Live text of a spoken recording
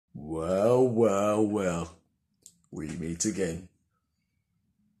Well, well, well. We meet again.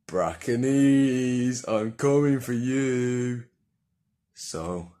 Brakanese, I'm coming for you.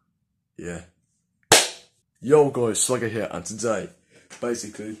 So, yeah. Yo guys, Swagger here, and today,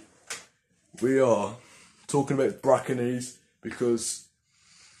 basically, we are talking about Brakanese because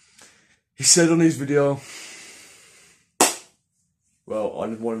he said on his video, well,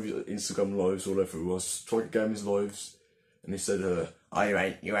 on one of his Instagram lives or whatever it was, Swagger Gaming's lives, and he said,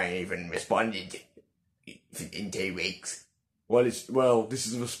 you ain't even responded in 2 weeks. Well, this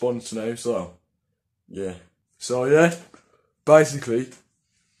is a response now, so, yeah. So, yeah, basically,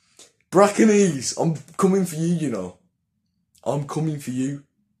 Brakanese, I'm coming for you, you know. I'm coming for you.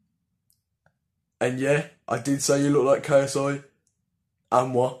 And yeah, I did say you look like KSI.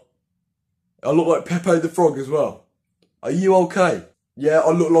 And what? I look like Pepe the Frog as well. Are you okay? Yeah,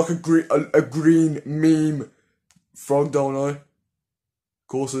 I look like a green meme frog, don't I? Of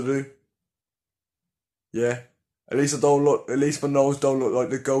course I do. Yeah. At least my nose don't look like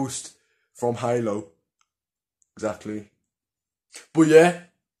the ghost from Halo. Exactly. But yeah,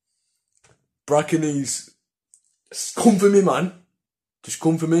 Brakanese, come for me, man. Just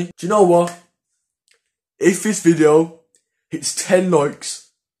come for me. Do you know what? If this video hits 10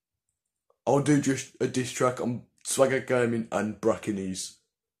 likes, I'll do just a diss track on Swagger Gaming and Brakanese.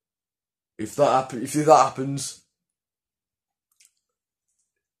 If that happens,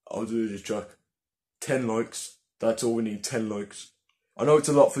 I'll do a diss track. 10 likes. That's all we need. 10 likes. I know it's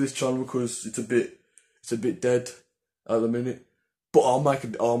a lot for this channel because it's a bit dead at the minute. But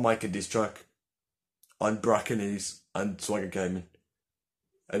I'll make a diss track on Brakanese and Swagger Gaming.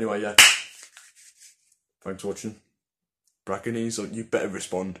 Anyway, yeah. Thanks for watching. Brakanese, you better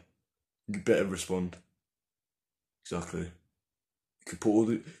respond. You better respond. Exactly. You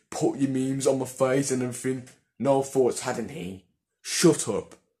can put your memes on my face and everything. No thoughts, hadn't he? Shut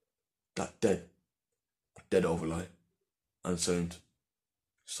up. That dead overlay and sound.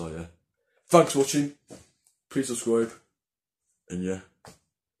 So yeah. Thanks for watching. Please subscribe. And yeah.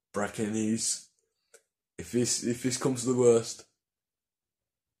 Brakanese. If this comes to the worst,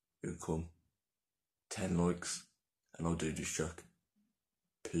 it'll come 10 likes and I'll do this track.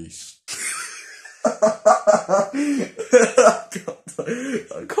 Peace. I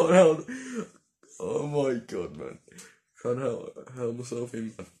can't help. Oh my god, man. Can't help myself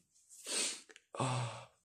in, man.